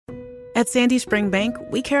At Sandy Spring Bank,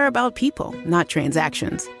 we care about people, not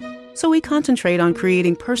transactions. So we concentrate on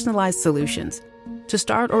creating personalized solutions to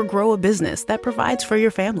start or grow a business that provides for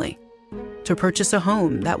your family, to purchase a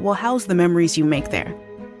home that will house the memories you make there,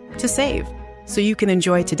 to save so you can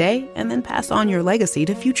enjoy today and then pass on your legacy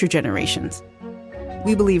to future generations.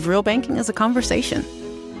 We believe real banking is a conversation.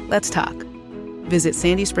 Let's talk. Visit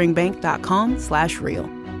sandyspringbank.com/real.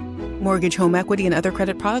 Mortgage, home equity, and other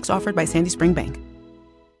credit products offered by Sandy Spring Bank.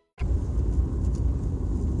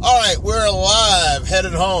 All right, we're live,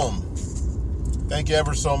 headed home. Thank you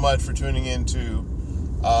ever so much for tuning in to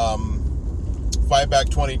Fight Back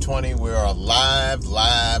 2020. We are live.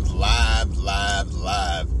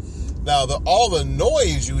 Now, all the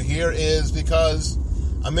noise you hear is because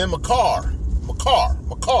I'm in my car.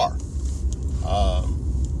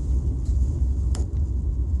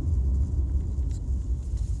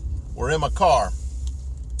 We're in my car,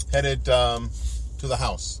 headed to the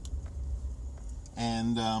house.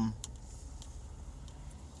 And on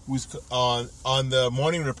the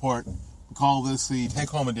morning report, we call this the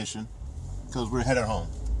take-home edition because we're headed home.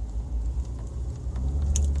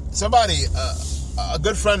 Somebody, a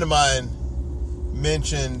good friend of mine,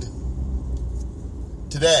 mentioned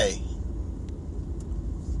today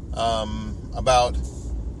about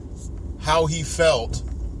how he felt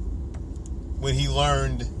when he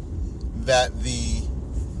learned that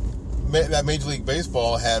that Major League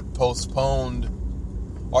Baseball had postponed,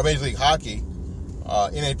 or Major League Hockey,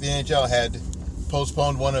 the NHL had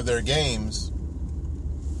postponed one of their games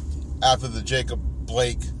after the Jacob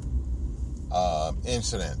Blake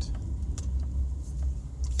incident.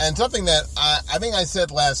 And something that I think I said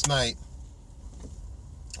last night,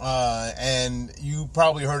 and you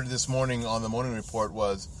probably heard it this morning on the morning report,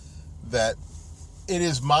 was that it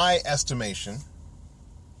is my estimation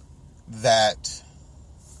that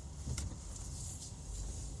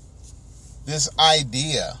this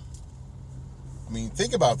idea, I mean,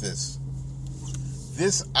 think about this.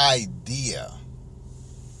 This idea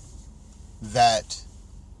that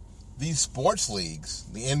these sports leagues,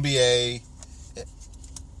 the NBA,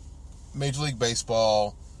 Major League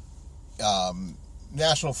Baseball,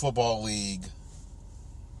 National Football League,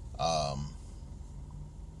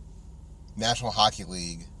 National Hockey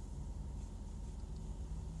League,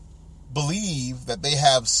 believe that they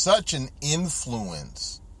have such an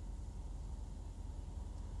influence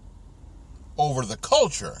over the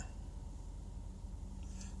culture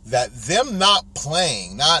that them not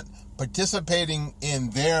playing, not participating in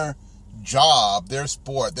their job, their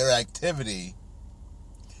sport, their activity,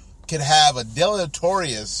 can have a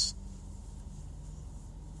deleterious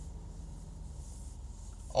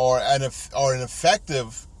or an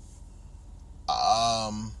effective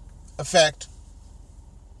effect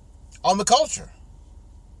on the culture.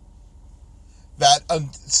 That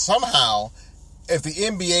somehow, if the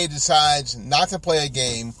NBA decides not to play a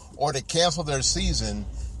game or to cancel their season,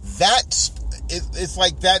 it's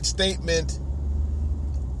like that statement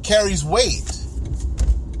carries weight.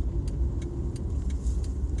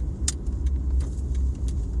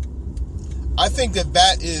 I think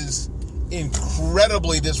that is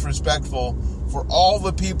incredibly disrespectful for all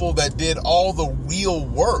the people that did all the real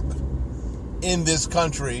work in this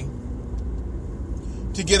country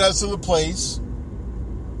to get us to the place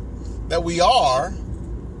that we are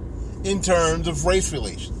in terms of race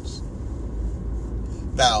relations.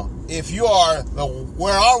 Now, if you are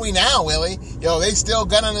where are we now, Willie? They still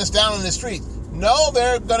gunning us down in the streets. No,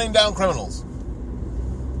 they're gunning down criminals.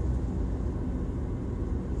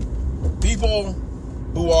 People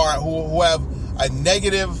who have a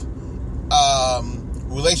negative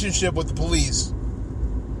relationship with the police,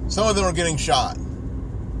 some of them are getting shot.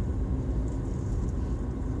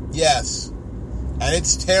 Yes, and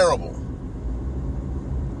it's terrible.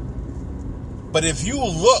 But if you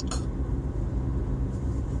look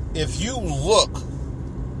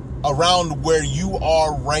around where you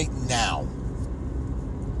are right now,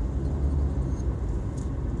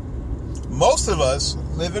 most of us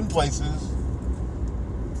live in places,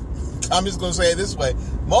 I'm just going to say it this way,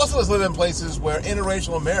 most of us live in places where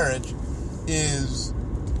interracial marriage is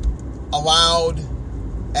allowed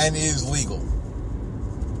and is legal.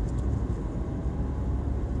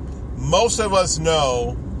 Most of us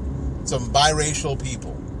know some biracial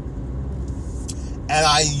people. And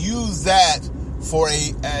I use that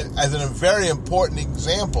as a very important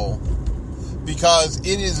example because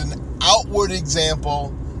it is an outward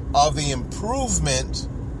example of the improvement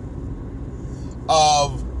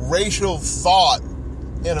of racial thought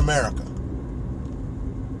in America.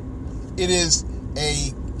 It is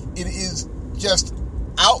just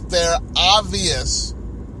out there obvious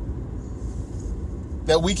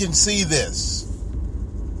that we can see this.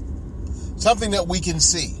 Something that we can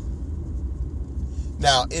see.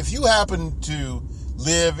 Now, if you happen to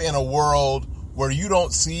live in a world where you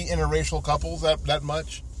don't see interracial couples that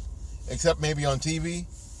much, except maybe on TV,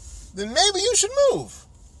 then maybe you should move.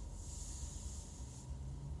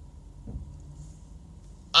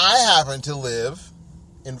 I happen to live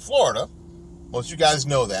in Florida. Most of you guys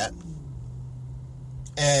know that.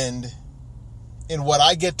 And in what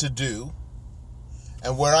I get to do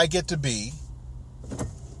and where I get to be,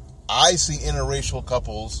 I see interracial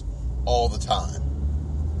couples all the time.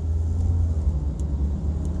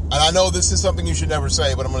 And I know this is something you should never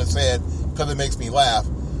say, but I'm going to say it because it makes me laugh.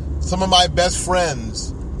 Some of my best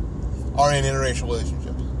friends are in interracial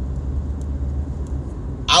relationships.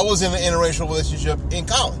 I was in an interracial relationship in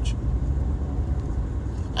college.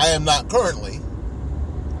 I am not currently,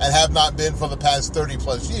 and have not been for the past 30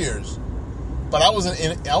 plus years, but I was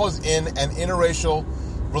in an interracial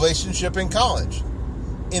relationship in college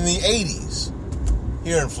in the 80s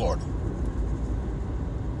here in Florida.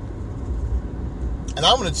 And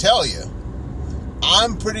I'm going to tell you,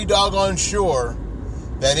 I'm pretty doggone sure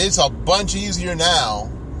that it's a bunch easier now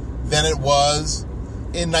than it was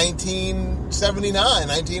in 1979,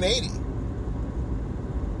 1980.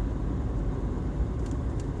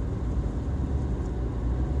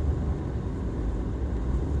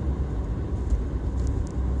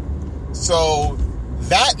 So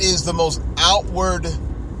that is the most outward. So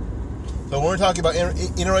when we're talking about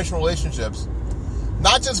interracial relationships,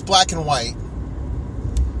 not just black and white,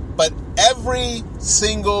 but every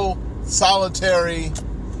single solitary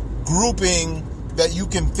grouping that you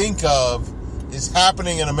can think of is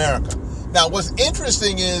happening in America. Now, what's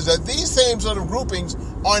interesting is that these same sort of groupings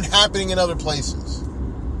aren't happening in other places.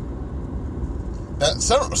 That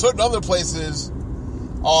certain other places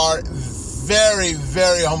are very,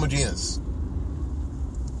 very homogeneous.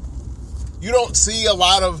 You don't see a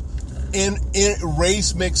lot of in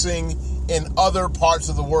race mixing in other parts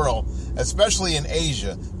of the world, especially in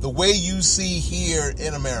Asia, the way you see here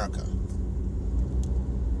in America.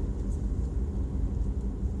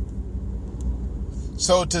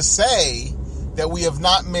 So to say that we have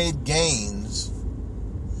not made gains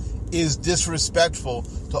is disrespectful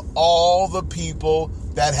to all the people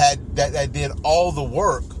that did all the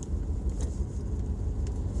work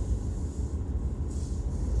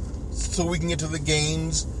so we can get to the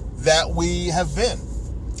gains that we have been.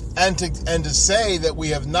 And to say that we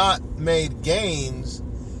have not made gains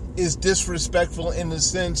is disrespectful in the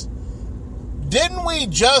sense, didn't we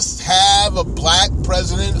just have a black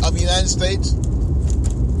president of the United States?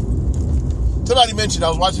 Somebody mentioned, I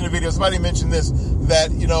was watching a video, somebody mentioned this,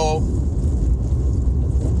 that,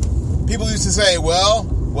 people used to say, well,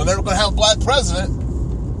 we're never going to have a black president.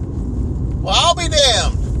 Well, I'll be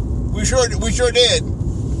damned. We sure did.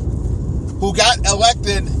 Who got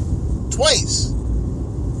elected twice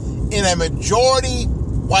in a majority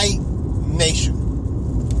white nation.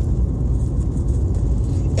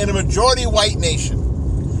 In a majority white nation.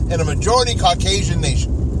 In a majority Caucasian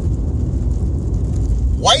nation.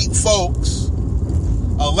 White folks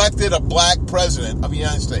elected a black president of the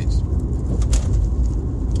United States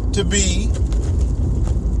to be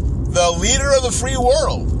the leader of the free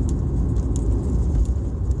world.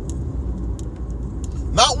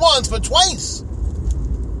 Not once, but twice.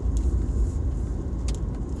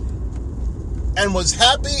 And was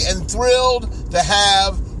happy and thrilled to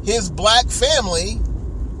have his black family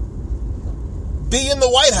be in the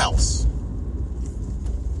White House.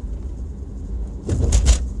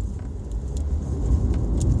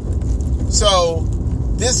 So,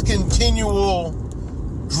 this continual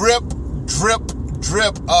drip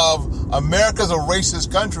of America's a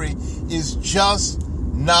racist country is just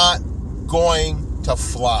not going to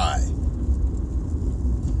fly.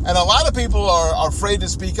 And a lot of people are afraid to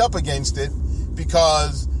speak up against it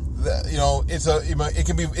because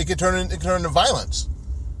it can turn into violence.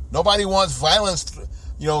 Nobody wants violence,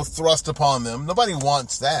 thrust upon them. Nobody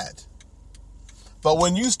wants that. But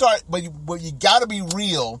when you got to be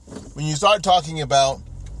real when you start talking about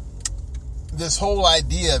this whole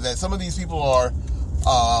idea that some of these people are,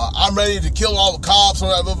 I'm ready to kill all the cops, or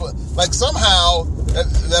whatever. Like somehow,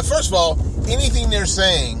 that first of all, anything they're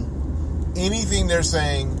saying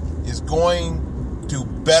is going to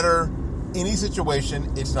better any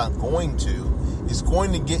situation. It's not going to. It's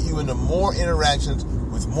going to get you into more interactions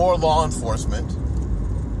with more law enforcement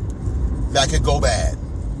that could go bad.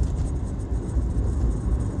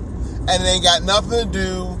 And it ain't got nothing to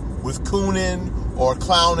do with cooning or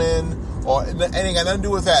clowning, or it ain't got nothing to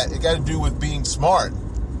do with that. It got to do with being smart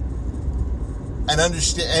and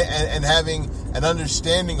understand and having an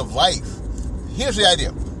understanding of life. here's the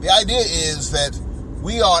idea. The idea is that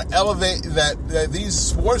we are that these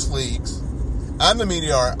sports leagues and the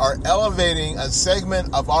media are elevating a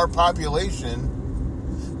segment of our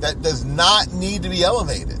population that does not need to be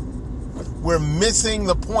elevated. We're missing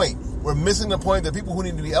the point. We're missing the point that people who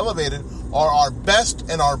need to be elevated are our best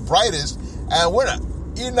and our brightest, and we're not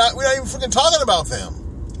even freaking talking about them.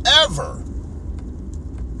 Ever.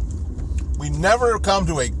 We never come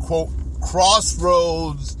to a, quote,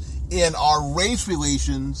 crossroads in our race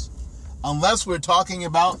relations unless we're talking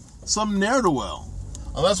about some ne'er-do-well.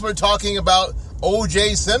 Unless we're talking about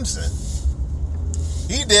O.J. Simpson.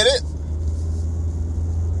 He did it.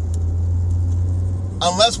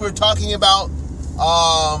 Unless we're talking about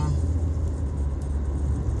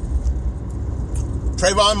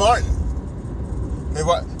Trayvon Martin.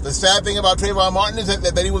 The sad thing about Trayvon Martin is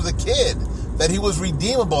that he was a kid, that he was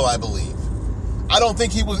redeemable, I believe. I don't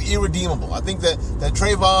think he was irredeemable. I think that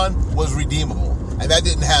Trayvon was redeemable, and that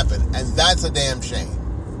didn't happen, and that's a damn shame.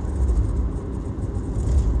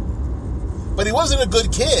 But he wasn't a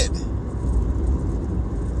good kid.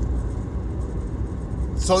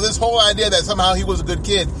 So this whole idea that somehow he was a good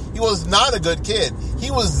kid, he was not a good kid.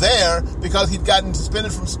 He was there because he'd gotten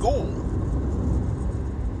suspended from school.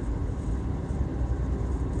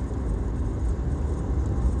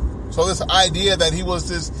 So this idea that he was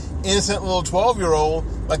this innocent little 12-year-old,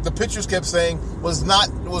 like the pictures kept saying, was not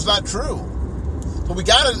true. So we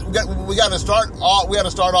gotta start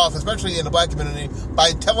off, especially in the black community,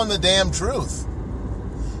 by telling the damn truth.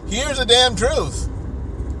 Here's the damn truth.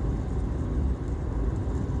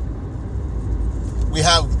 We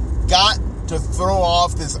have got to throw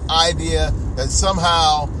off this idea that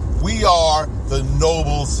somehow we are the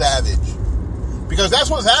noble savage, because that's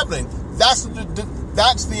what's happening. That's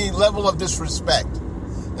the level of disrespect,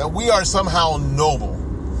 that we are somehow noble.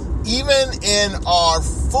 Even in our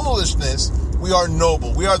foolishness, we are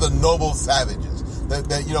noble. We are the noble savages. That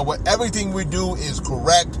what everything we do is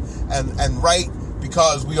correct and right,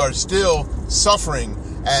 because we are still suffering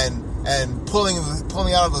and pulling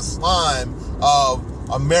out of the slime of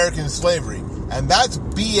American slavery. And that's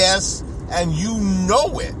BS, and you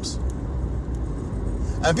know it.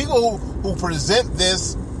 And people who present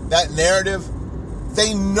that narrative,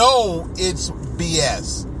 they know it's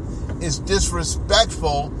BS. It's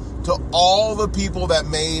disrespectful to all the people that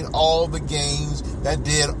made all the gains, that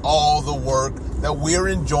did all the work that we're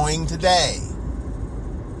enjoying today.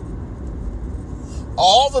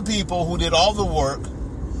 All the people who did all the work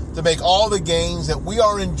to make all the gains that we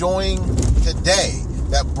are enjoying today,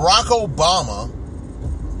 that biracial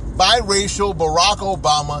Barack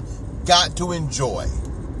Obama got to enjoy,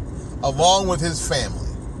 along with his family.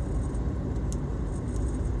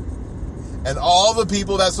 And all the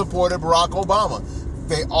people that supported Barack Obama,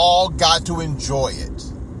 they all got to enjoy it.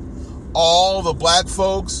 All the black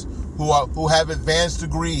folks who have advanced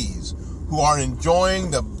degrees, who are enjoying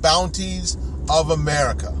the bounties of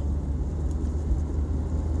America.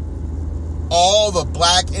 All the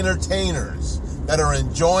black entertainers that are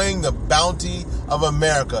enjoying the bounty of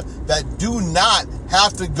America, that do not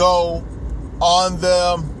have to go on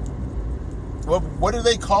the, what do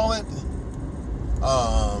they call it?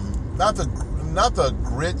 Not the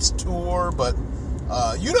Grits tour, but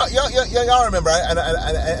y'all remember,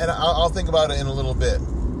 and I'll think about it in a little bit.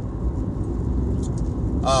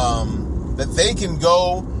 That they can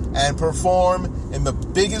go and perform in the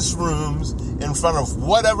biggest rooms in front of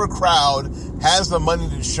whatever crowd has the money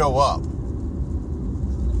to show up.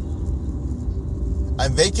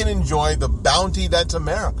 And they can enjoy the bounty that's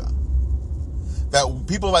America. That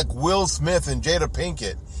people like Will Smith and Jada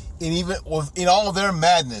Pinkett, in all of their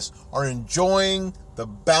madness, are enjoying the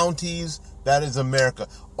bounties that is America.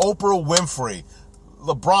 Oprah Winfrey,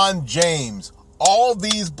 LeBron James, all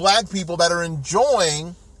these black people that are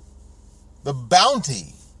enjoying the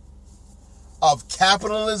bounty of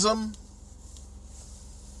capitalism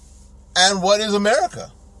and what is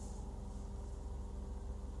America.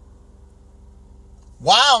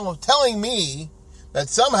 While telling me that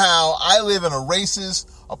somehow I live in a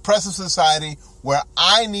racist, oppressive society where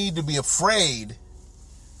I need to be afraid,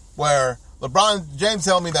 where LeBron James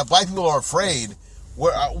telling me that black people are afraid.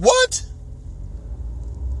 What?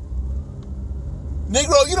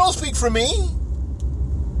 Negro, you don't speak for me.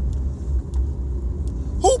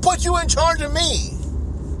 Who put you in charge of me?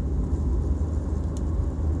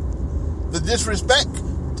 The disrespect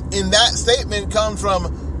in that statement comes from,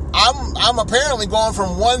 I'm apparently going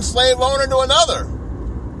from one slave owner to another.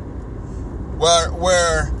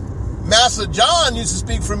 Where Master John used to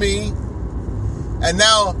speak for me, and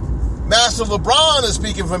now Master LeBron is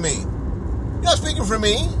speaking for me. You're not speaking for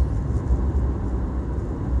me.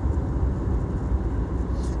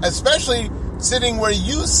 especially sitting where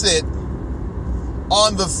you sit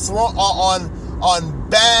on the on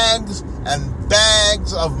bags and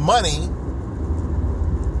bags of money,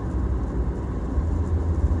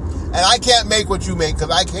 and I can't make what you make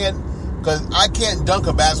because I can't dunk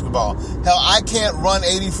a basketball. Hell, I can't run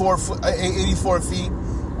 84 feet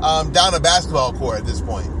down a basketball court at this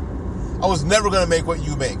point. I was never going to make what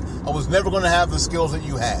you make. I was never going to have the skills that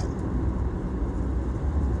you had.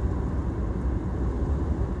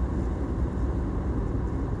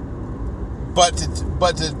 But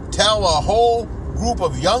to tell a whole group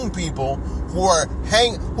of young people who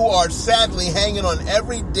are sadly hanging on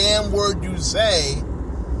every damn word you say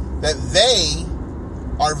that they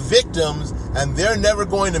are victims and they're never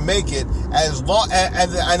going to make it, and at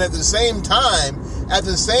the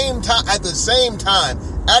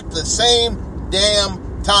same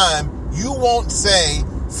damn time, you won't say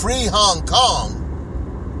free Hong Kong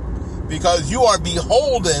because you are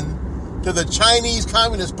beholden to the Chinese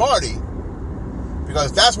Communist Party,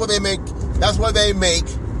 because that's where they make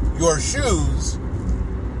your shoes.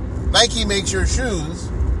 Nike makes your shoes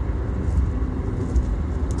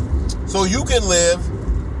so you can live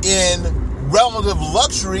in relative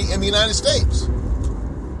luxury in the United States.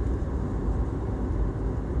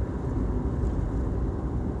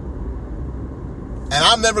 And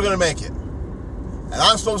I'm never going to make it. And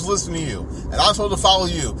I'm supposed to listen to you. And I'm supposed to follow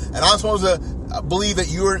you. And I'm supposed to believe that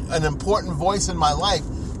you're an important voice in my life.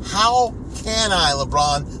 How can I,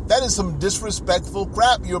 LeBron? That is some disrespectful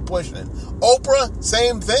crap you're pushing. Oprah,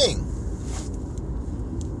 same thing.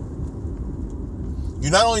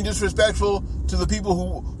 You're not only disrespectful to the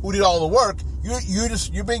people who did all the work,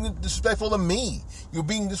 you're being disrespectful to me. You're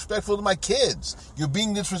being disrespectful to my kids. You're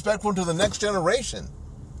being disrespectful to the next generation.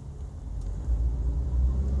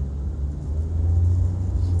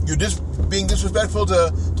 You're just being disrespectful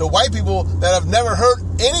to white people that have never hurt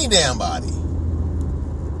any damn body.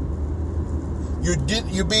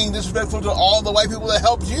 You're being disrespectful to all the white people that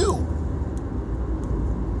helped you.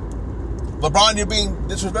 LeBron, you're being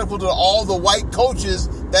disrespectful to all the white coaches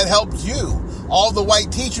that helped you. All the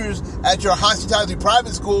white teachers at your hospitality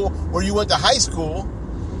private school where you went to high school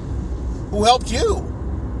who helped you.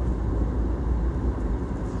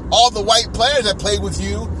 All the white players that played with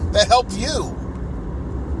you that helped you.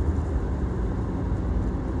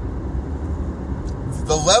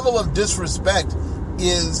 The level of disrespect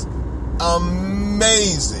is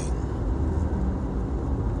amazing.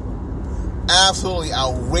 Absolutely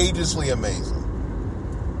outrageously amazing.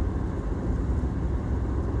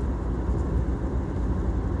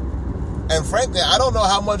 And frankly, I don't know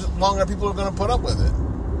how much longer people are going to put up with it.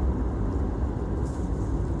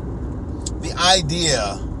 The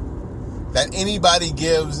idea that anybody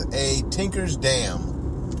gives a tinker's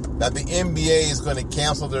damn that the NBA is going to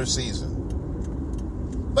cancel their season.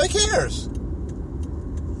 Nobody cares.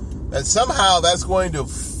 That somehow that's going to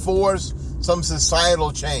force some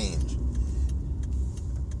societal change.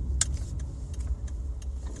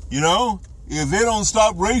 You know, if they don't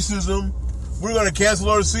stop racism, we're going to cancel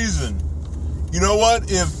our season. You know what?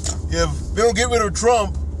 If they don't get rid of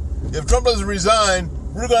Trump, if Trump doesn't resign,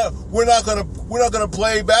 we're not going to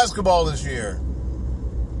play basketball this year.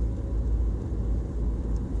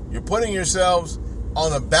 You're putting yourselves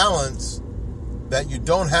on a balance that you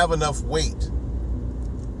don't have enough weight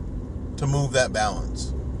to move that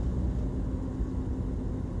balance.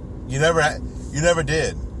 You never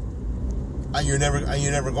did. And you're never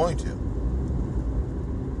going to.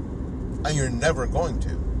 And you're never going to.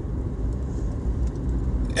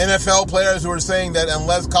 NFL players who are saying that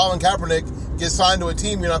unless Colin Kaepernick gets signed to a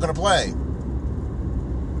team, you're not going to play.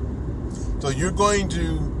 So you're going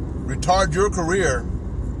to retard your career.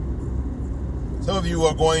 Some of you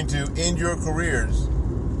are going to end your careers.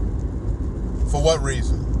 For what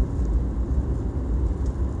reason?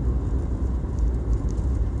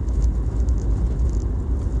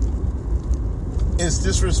 It's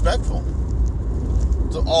disrespectful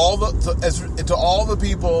to all the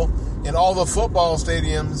people in all the football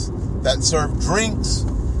stadiums that serve drinks,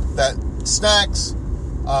 that snacks,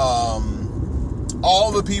 all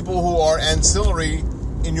the people who are ancillary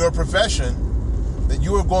in your profession, that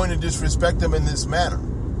you are going to disrespect them in this manner.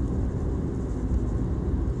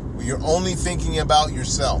 You're only thinking about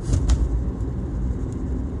yourself.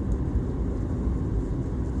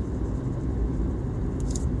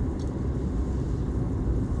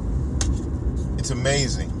 It's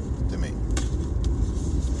amazing to me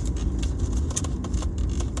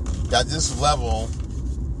that this level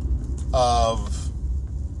of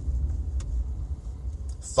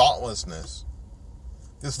thoughtlessness,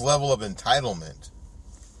 this level of entitlement,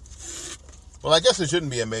 well, I guess it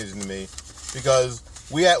shouldn't be amazing to me, because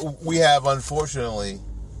We have unfortunately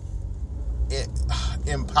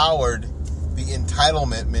empowered the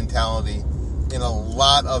entitlement mentality in a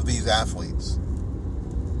lot of these athletes.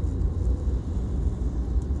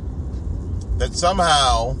 That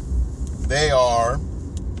somehow they are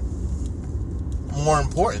more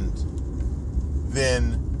important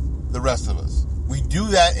than the rest of us. We do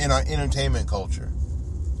that in our entertainment culture.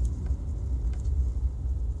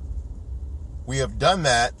 We have done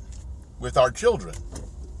that with our children.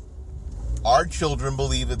 Our children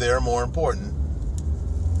believe that they are more important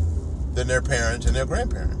than their parents and their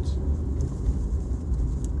grandparents.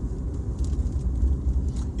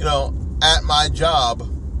 You know, at my job,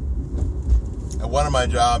 at one of my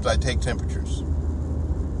jobs, I take temperatures.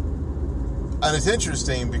 And it's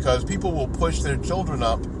interesting because people will push their children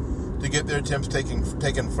up to get their temps taken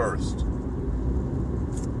first.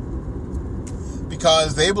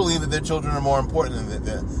 Because they believe that their children are more important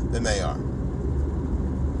than they are.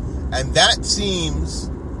 And that seems...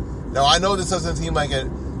 Now, I know this doesn't seem like it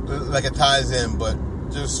ties in, but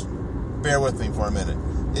just bear with me for a minute.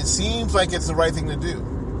 It seems like it's the right thing to do.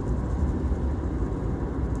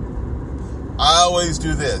 I always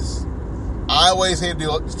do this. I always say to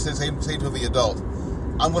the adult,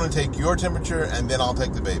 I'm going to take your temperature and then I'll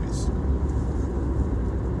take the baby's.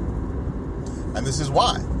 And this is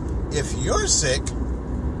why. If you're sick,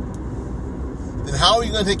 then how are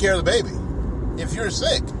you going to take care of the baby? If you're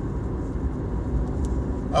sick.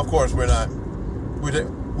 Of course, we're not.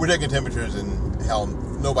 We're taking temperatures and hell,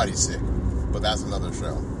 nobody's sick. But that's another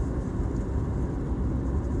show.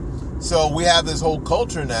 So we have this whole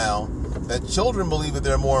culture now that children believe that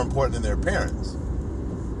they're more important than their parents.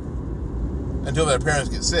 Until their parents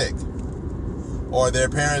get sick. Or their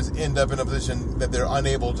parents end up in a position that they're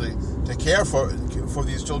unable to care for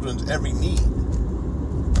these children's every need.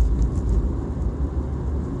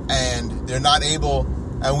 And they're not able,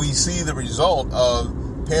 and we see the result of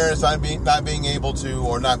parents not being able to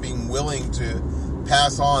or not being willing to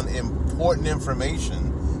pass on important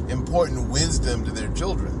information, important wisdom to their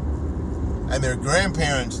children. And their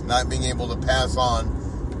grandparents not being able to pass on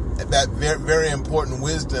that very, very important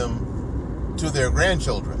wisdom to their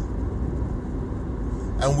grandchildren.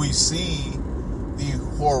 And we see the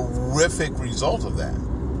horrific result of that.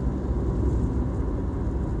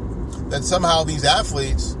 That somehow these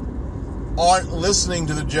athletes aren't listening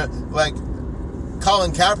to like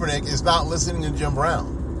Colin Kaepernick is not listening to Jim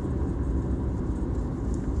Brown.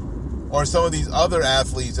 Or some of these other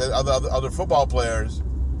athletes, other football players,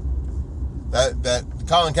 that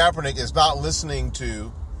Colin Kaepernick is not listening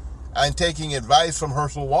to and taking advice from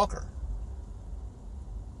Herschel Walker.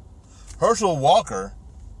 Herschel Walker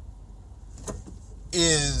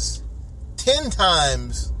is 10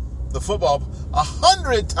 times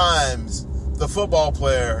 100 times the football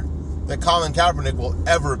player that Colin Kaepernick will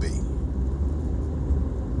ever be.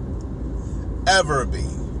 Ever be.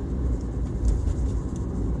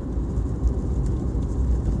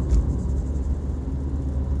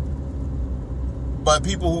 But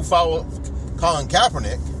people who follow Colin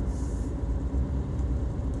Kaepernick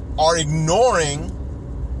are ignoring,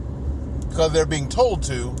 because they're being told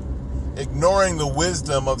to, ignoring the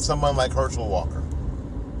wisdom of someone like Herschel Walker.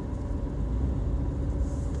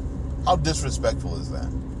 How disrespectful is that?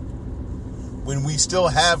 When we still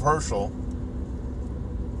have Herschel,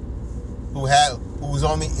 who's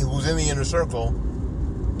in the inner circle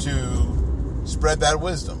to spread that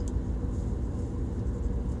wisdom.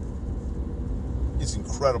 It's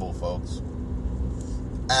incredible, folks.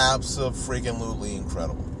 Abso-freaking-lutely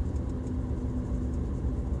incredible.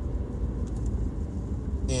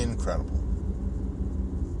 Incredible.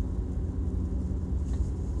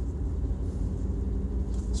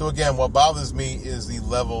 So again, what bothers me is the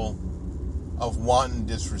level of wanton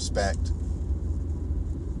disrespect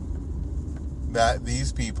that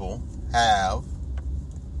these people have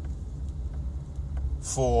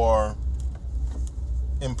for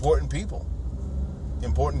important people,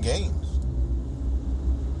 important games.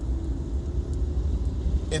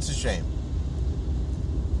 It's a shame.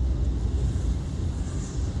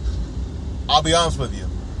 I'll be honest with you.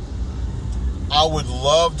 I would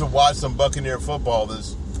love to watch some Buccaneer football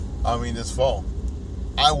this fall.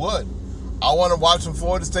 I would. I want to watch some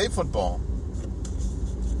Florida State football.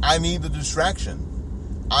 I need the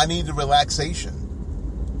distraction. I need the relaxation.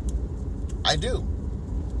 I do.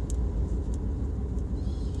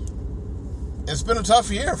 It's been a tough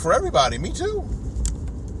year for everybody. Me too.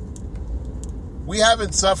 We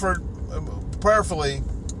haven't suffered, prayerfully,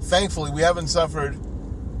 thankfully, we haven't suffered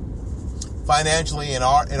financially in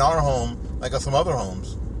our home like some other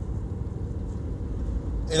homes.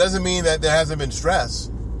 It doesn't mean that there hasn't been stress.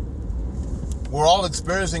 We're all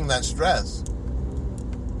experiencing that stress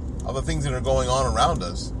of the things that are going on around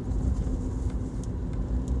us.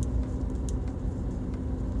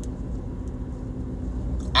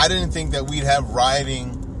 I didn't think that we'd have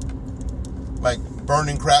rioting, like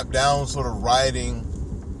burning crap down, sort of rioting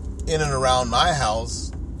in and around my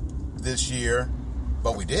house this year,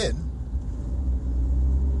 but we did.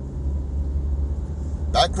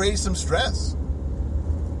 That creates some stress.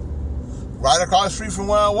 Right across the street from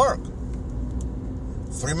where I work.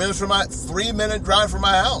 3-minute drive from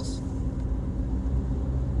my house.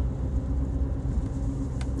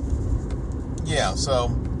 Yeah, so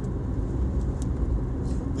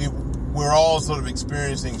we're all sort of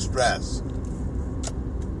experiencing stress.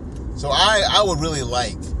 So I would really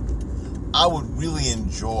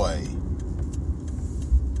enjoy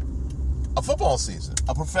a football season,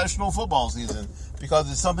 a professional football season,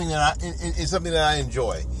 because it's something that I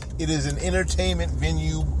enjoy. It is an entertainment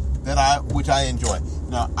venue which I enjoy.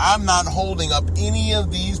 Now, I'm not holding up any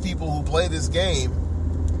of these people who play this game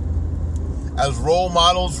as role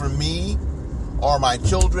models for me or my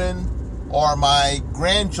children or my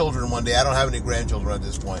grandchildren one day. I don't have any grandchildren at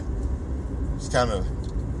this point. It's kind of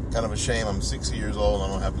a shame. I'm 60 years old. I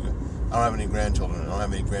don't have any grandchildren. I don't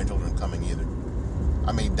have any grandchildren coming either.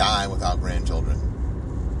 I may die without grandchildren.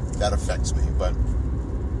 That affects me, but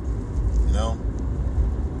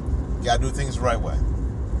you gotta do things the right way.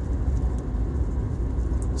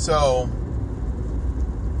 So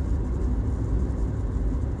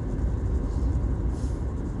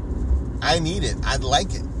I need it. I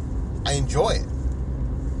like it. I enjoy it.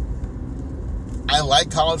 I like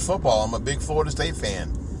college football. I'm a big Florida State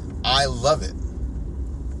fan. I love it.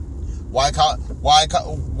 Why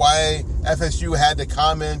FSU had to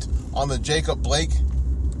comment on the Jacob Blake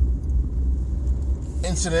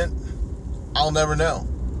incident, I'll never know.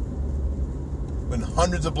 When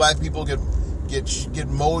hundreds of black people get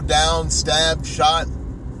mowed down, stabbed, shot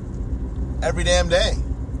every damn day,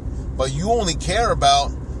 but you only care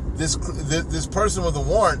about this person with a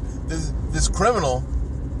warrant, this criminal,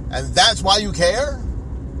 and that's why you care?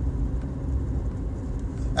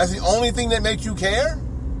 That's the only thing that makes you care?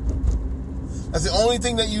 That's the only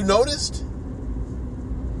thing that you noticed?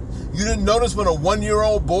 You didn't notice when a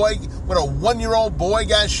one-year-old boy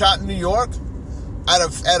got shot in New York at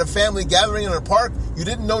a family gathering in a park? You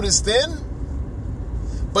didn't notice then?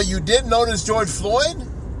 But you did notice George Floyd?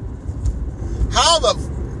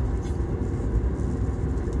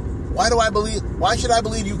 Why should I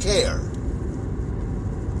believe you care?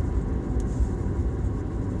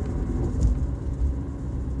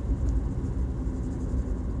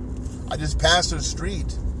 I just passed a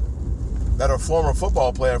street that a former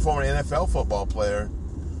NFL football player,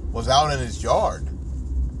 was out in his yard.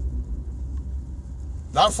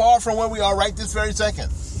 Not far from where we are right this very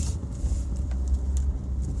second.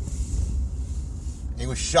 He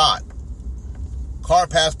was shot. Car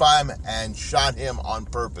passed by him and shot him on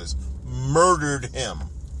purpose. Murdered him.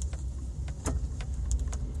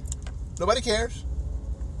 Nobody cares.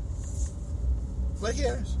 Nobody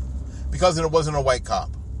cares. Because it wasn't a white cop.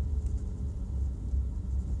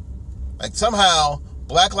 Like somehow,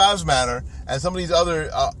 Black Lives Matter and some of these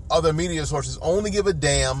other media sources only give a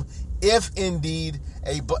damn if indeed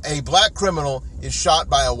a black criminal is shot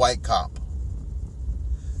by a white cop.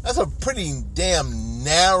 That's a pretty damn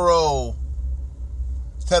narrow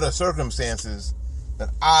set of circumstances that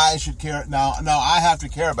I should care. Now I have to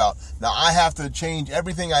care about. Now I have to change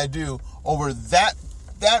everything I do over that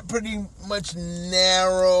pretty much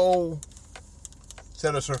narrow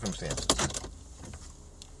set of circumstances.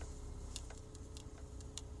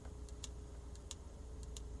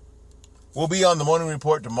 We'll be on the Morning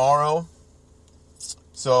Report tomorrow.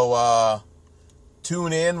 So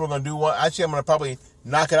tune in. We're going to do one. Actually, I'm going to probably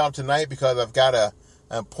knock it out tonight because I've got an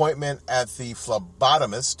appointment at the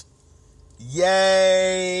phlebotomist.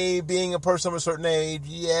 Yay! Being a person of a certain age.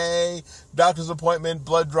 Yay! Doctor's appointment,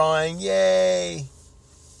 blood drawing. Yay!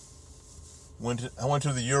 I went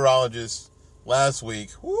to the urologist last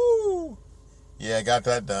week. Woo! Yeah, I got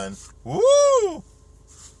that done. Woo!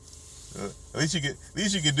 At least you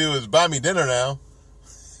could do is buy me dinner now.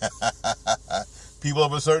 People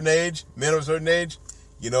of a certain age, men of a certain age,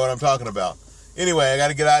 you know what I'm talking about. Anyway, I got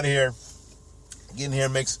to get out of here. Get in here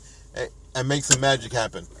and make some magic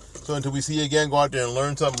happen. So until we see you again, go out there and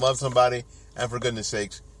learn something, love somebody, and for goodness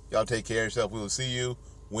sakes, y'all take care of yourself. We will see you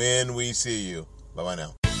when we see you. Bye-bye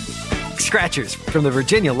now. Scratchers from the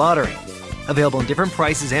Virginia Lottery. Available in different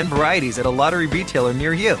prices and varieties at a lottery retailer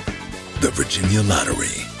near you. The Virginia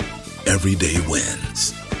Lottery. Every day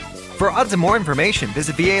wins. For odds and more information,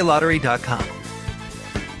 visit VALottery.com.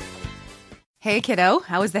 Hey, kiddo,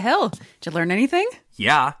 how was the hill? Did you learn anything?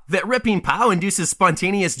 Yeah, that ripping pow induces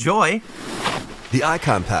spontaneous joy. The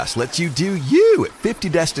Icon Pass lets you do you at 50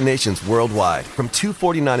 destinations worldwide from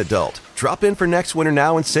 $249 adult. Drop in for next winter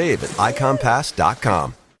now and save at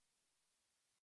iconpass.com.